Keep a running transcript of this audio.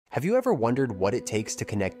Have you ever wondered what it takes to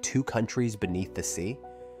connect two countries beneath the sea?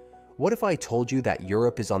 What if I told you that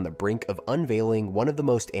Europe is on the brink of unveiling one of the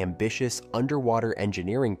most ambitious underwater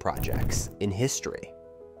engineering projects in history?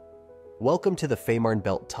 Welcome to the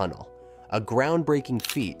Fehmarnbelt Tunnel, a groundbreaking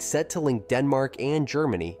feat set to link Denmark and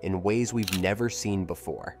Germany in ways we've never seen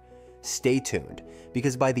before. Stay tuned,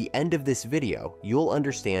 because by the end of this video, you'll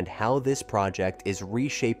understand how this project is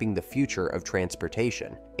reshaping the future of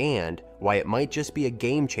transportation, and why it might just be a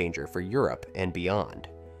game changer for Europe and beyond.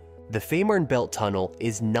 The Fehmarnbelt Tunnel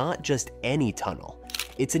is not just any tunnel.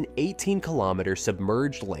 It's an 18-kilometer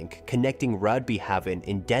submerged link connecting Rødbyhavn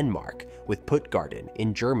in Denmark with Puttgarden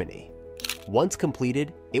in Germany. Once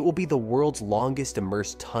completed, it will be the world's longest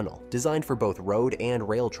immersed tunnel, designed for both road and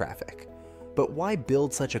rail traffic. But why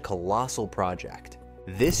build such a colossal project?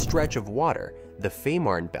 This stretch of water, the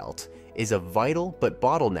Fehmarnbelt, is a vital but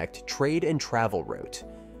bottlenecked trade and travel route.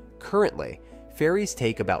 Currently, ferries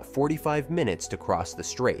take about 45 minutes to cross the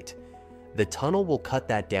strait. The tunnel will cut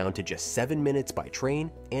that down to just 7 minutes by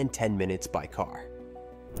train and 10 minutes by car.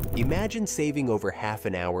 Imagine saving over half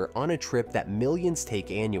an hour on a trip that millions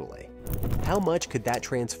take annually. How much could that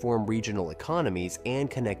transform regional economies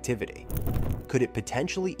and connectivity? Could it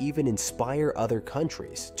potentially even inspire other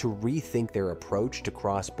countries to rethink their approach to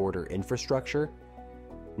cross-border infrastructure?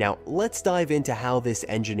 Now, let's dive into how this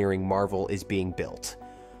engineering marvel is being built.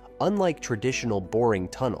 Unlike traditional boring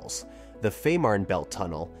tunnels, the Fehmarnbelt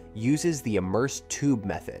Tunnel uses the immersed tube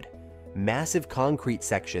method. Massive concrete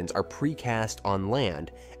sections are precast on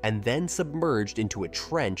land and then submerged into a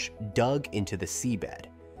trench dug into the seabed.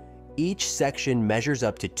 Each section measures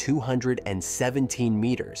up to 217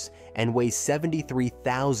 meters and weighs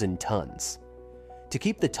 73,000 tons. To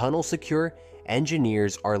keep the tunnel secure,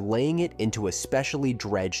 engineers are laying it into a specially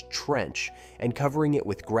dredged trench and covering it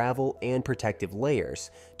with gravel and protective layers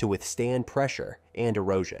to withstand pressure and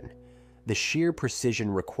erosion. The sheer precision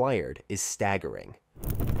required is staggering.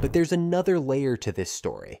 But there's another layer to this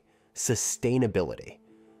story: sustainability.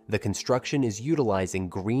 The construction is utilizing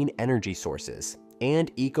green energy sources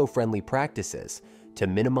and eco-friendly practices to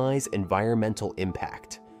minimize environmental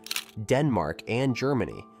impact. Denmark and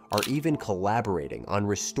Germany are even collaborating on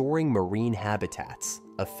restoring marine habitats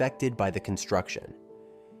affected by the construction.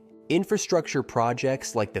 Infrastructure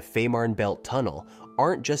projects like the Fehmarnbelt Tunnel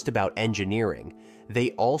aren't just about engineering,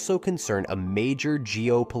 they also concern a major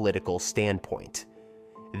geopolitical standpoint.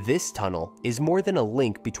 This tunnel is more than a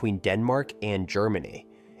link between Denmark and Germany.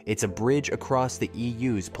 It's a bridge across the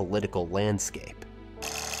EU's political landscape.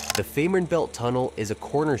 The Fehmarnbelt Tunnel is a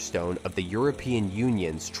cornerstone of the European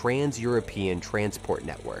Union's Trans-European Transport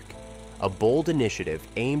Network, a bold initiative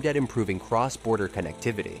aimed at improving cross-border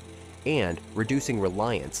connectivity and reducing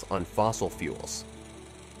reliance on fossil fuels.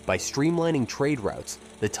 By streamlining trade routes,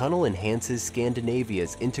 the tunnel enhances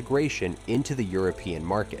Scandinavia's integration into the European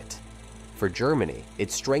market. For Germany,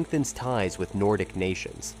 it strengthens ties with Nordic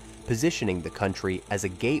nations, positioning the country as a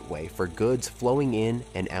gateway for goods flowing in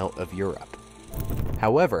and out of Europe.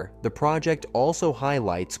 However, the project also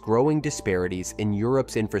highlights growing disparities in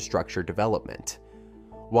Europe's infrastructure development.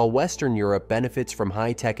 While Western Europe benefits from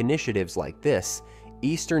high-tech initiatives like this,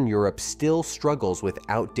 Eastern Europe still struggles with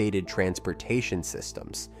outdated transportation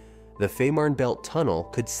systems. The Fehmarnbelt Tunnel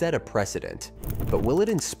could set a precedent, but will it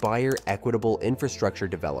inspire equitable infrastructure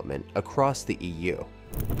development across the EU?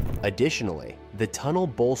 Additionally, the tunnel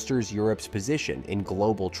bolsters Europe's position in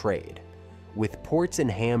global trade. With ports in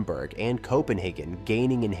Hamburg and Copenhagen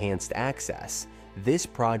gaining enhanced access, this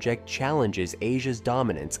project challenges Asia's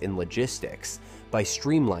dominance in logistics by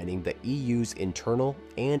streamlining the EU's internal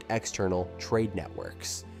and external trade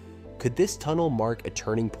networks. Could this tunnel mark a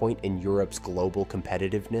turning point in Europe's global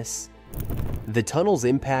competitiveness? The tunnel's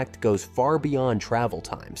impact goes far beyond travel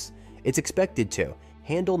times. It's expected to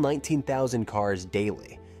handle 19,000 cars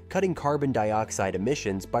daily, cutting carbon dioxide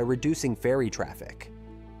emissions by reducing ferry traffic,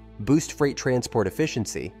 boost freight transport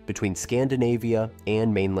efficiency between Scandinavia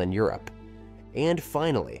and mainland Europe, and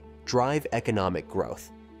finally, drive economic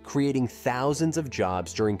growth, creating thousands of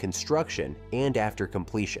jobs during construction and after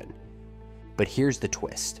completion. But here's the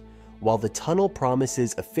twist. While the tunnel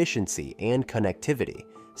promises efficiency and connectivity,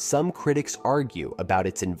 some critics argue about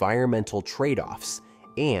its environmental trade-offs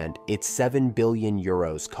and its €7 billion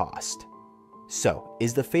cost. So,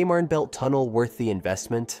 is the Fehmarnbelt Tunnel worth the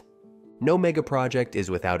investment? No megaproject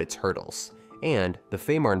is without its hurdles, and the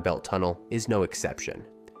Fehmarnbelt Tunnel is no exception.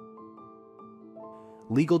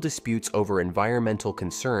 Legal disputes over environmental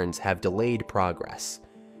concerns have delayed progress.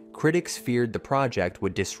 Critics feared the project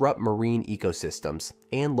would disrupt marine ecosystems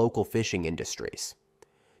and local fishing industries.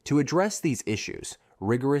 To address these issues,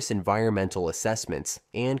 rigorous environmental assessments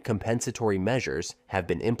and compensatory measures have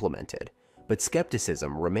been implemented, but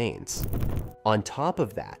skepticism remains. On top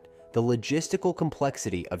of that, the logistical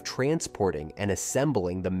complexity of transporting and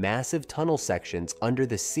assembling the massive tunnel sections under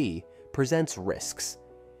the sea presents risks.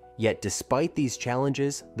 Yet despite these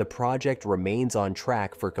challenges, the project remains on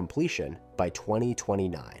track for completion by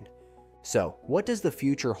 2029. So, what does the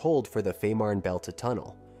future hold for the Fehmarnbelt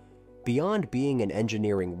Tunnel? Beyond being an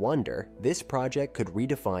engineering wonder, this project could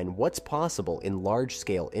redefine what's possible in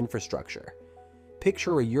large-scale infrastructure.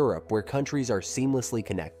 Picture a Europe where countries are seamlessly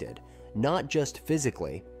connected, not just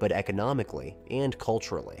physically, but economically and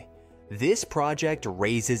culturally. This project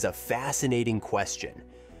raises a fascinating question.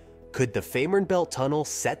 Could the Fehmarnbelt Tunnel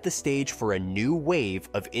set the stage for a new wave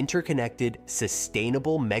of interconnected,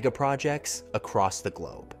 sustainable megaprojects across the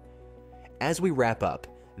globe? As we wrap up,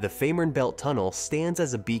 the Fehmarnbelt Tunnel stands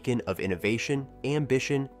as a beacon of innovation,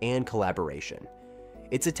 ambition, and collaboration.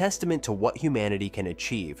 It's a testament to what humanity can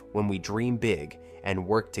achieve when we dream big and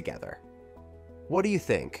work together. What do you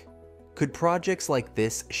think? Could projects like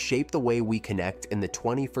this shape the way we connect in the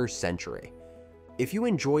 21st century? If you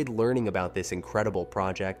enjoyed learning about this incredible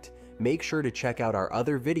project, make sure to check out our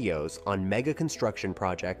other videos on mega construction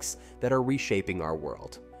projects that are reshaping our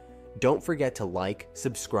world. Don't forget to like,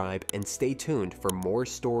 subscribe, and stay tuned for more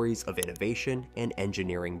stories of innovation and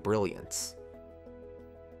engineering brilliance.